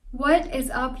What is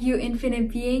up, you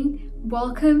infinite being?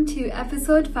 Welcome to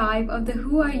episode 5 of the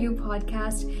Who Are You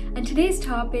podcast, and today's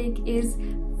topic is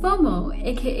FOMO,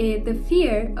 aka the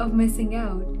fear of missing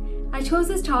out. I chose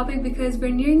this topic because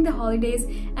we're nearing the holidays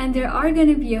and there are going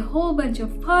to be a whole bunch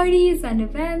of parties and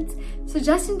events, so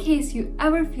just in case you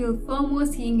ever feel FOMO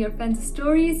seeing your friends'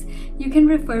 stories, you can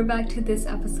refer back to this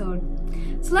episode.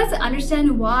 So let's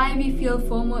understand why we feel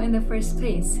FOMO in the first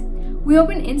place. We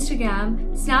open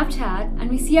Instagram, Snapchat,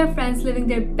 and we see our friends living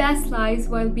their best lives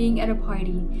while being at a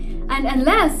party. And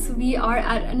unless we are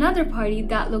at another party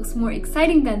that looks more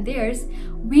exciting than theirs,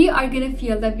 we are gonna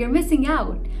feel that we're missing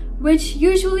out, which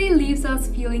usually leaves us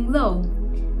feeling low.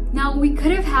 Now, we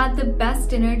could have had the best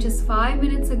dinner just 5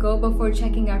 minutes ago before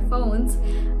checking our phones,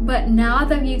 but now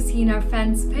that we've seen our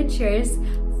friends' pictures,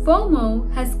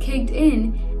 FOMO has kicked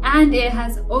in and it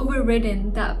has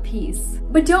overridden that peace.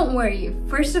 But don't worry,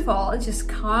 first of all, just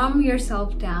calm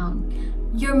yourself down.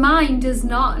 Your mind does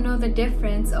not know the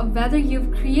difference of whether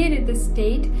you've created the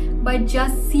state by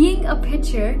just seeing a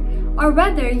picture or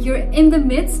whether you're in the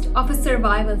midst of a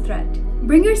survival threat.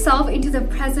 Bring yourself into the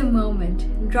present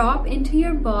moment. Drop into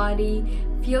your body,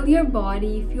 feel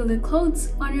the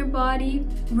clothes on your body.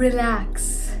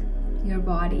 Relax your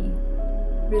body.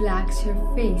 Relax your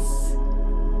face.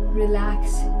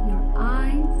 Relax your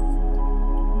eyes.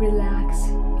 Relax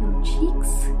your cheeks.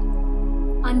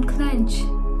 Unclench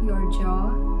your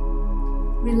jaw.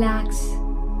 Relax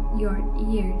your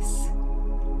ears.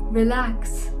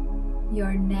 Relax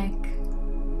your neck.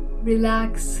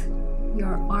 Relax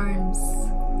your arms.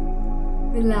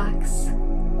 Relax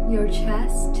your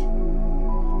chest.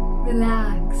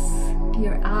 Relax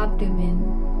your abdomen.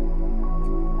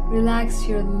 Relax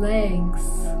your legs.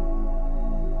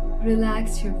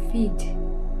 Relax your feet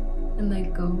and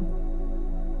let go.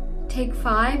 Take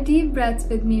 5 deep breaths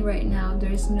with me right now.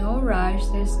 There's no rush,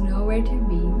 there's nowhere to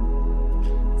be.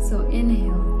 So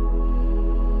inhale,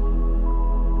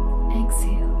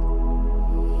 exhale,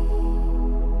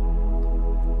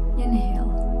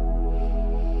 inhale,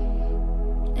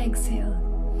 exhale,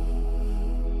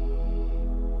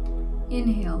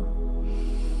 inhale,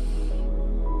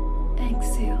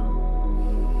 exhale.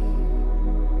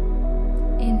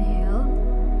 Inhale,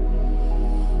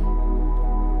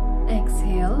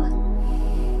 exhale,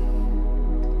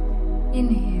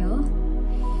 inhale,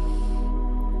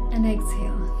 and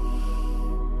exhale.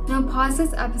 Now pause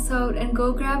this episode and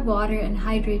go grab water and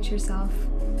hydrate yourself.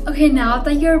 Okay, now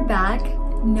that you're back,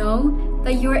 know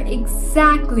that you're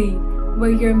exactly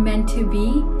where you're meant to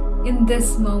be in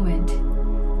this moment.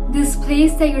 This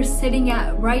place that you're sitting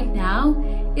at right now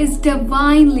is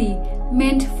divinely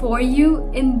meant for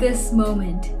you in this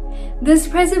moment. This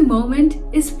present moment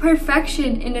is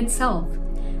perfection in itself.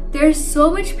 There's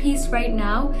so much peace right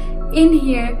now in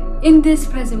here in this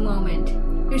present moment.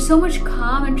 There's so much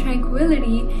calm and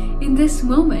tranquility in this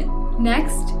moment.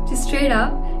 Next, just straight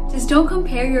up, just don't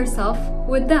compare yourself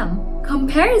with them.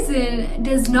 Comparison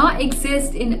does not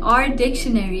exist in our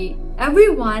dictionary.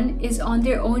 Everyone is on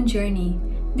their own journey.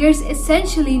 There's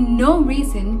essentially no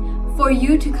reason for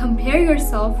you to compare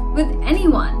yourself with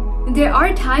anyone. There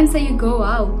are times that you go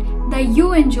out, that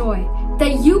you enjoy,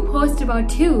 that you post about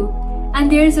too,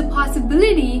 and there is a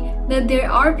possibility that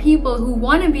there are people who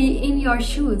want to be in your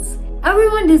shoes.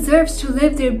 Everyone deserves to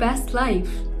live their best life.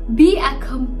 Be at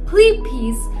complete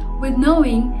peace with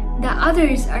knowing that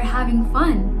others are having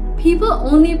fun. People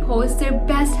only post their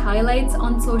best highlights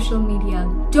on social media.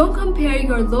 Don't compare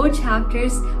your low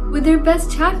chapters with their best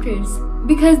chapters,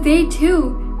 because they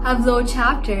too have low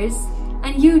chapters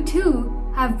and you too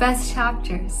have best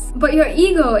chapters. But your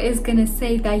ego is gonna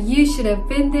say that you should have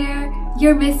been there,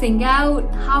 you're missing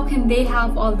out, how can they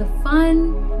have all the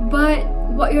fun? But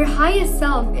what your highest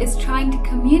self is trying to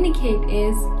communicate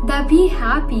is that be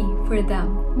happy for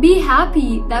them. Be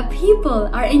happy that people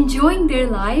are enjoying their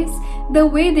lives the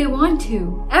way they want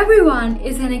to. Everyone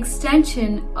is an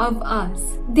extension of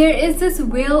us. There is this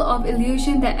veil of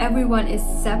illusion that everyone is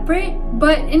separate,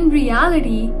 but in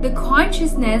reality, the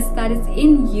consciousness that is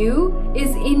in you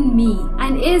is in me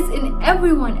and is in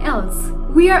everyone else.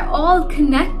 We are all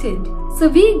connected. So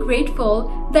be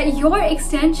grateful that your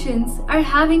extensions are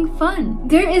having fun.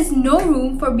 There is no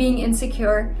room for being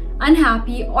insecure,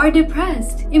 unhappy, or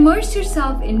depressed. Immerse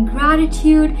yourself in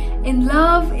gratitude, in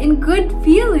love, in good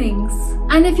feelings.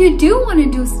 And if you do want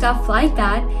to do stuff like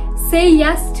that, say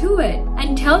yes to it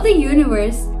and tell the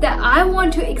universe that I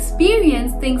want to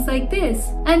experience things like this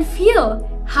and feel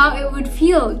how it would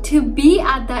feel to be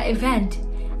at that event,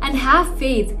 and have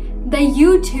faith that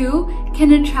you too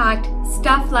can attract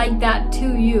stuff like that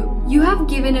to you. You have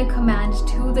given a command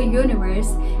to the universe,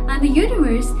 and the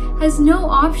universe has no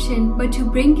option but to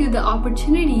bring you the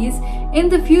opportunities in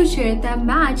the future that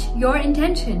match your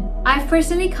intention. I've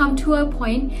personally come to a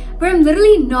point where I'm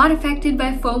literally not affected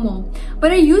by FOMO,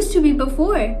 but I used to be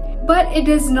before. But it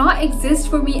does not exist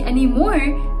for me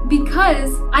anymore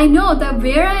because I know that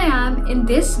where I am in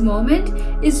this moment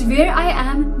is where I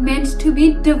am meant to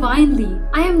be divinely.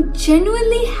 I am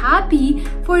genuinely happy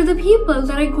for the people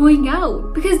that are going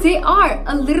out because they are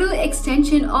a little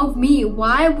extension of me.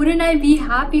 Why wouldn't I be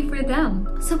happy for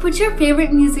them? So put your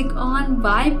favorite music on,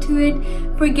 vibe to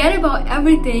it, forget about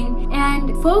everything,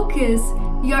 and focus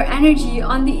your energy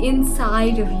on the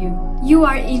inside of you. You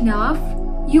are enough.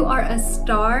 You are a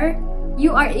star.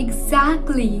 You are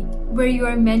exactly where you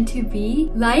are meant to be.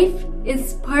 Life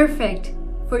is perfect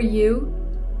for you.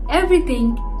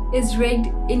 Everything is rigged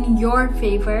in your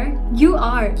favor. You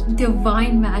are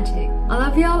divine magic. I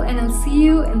love y'all, and I'll see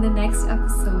you in the next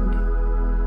episode.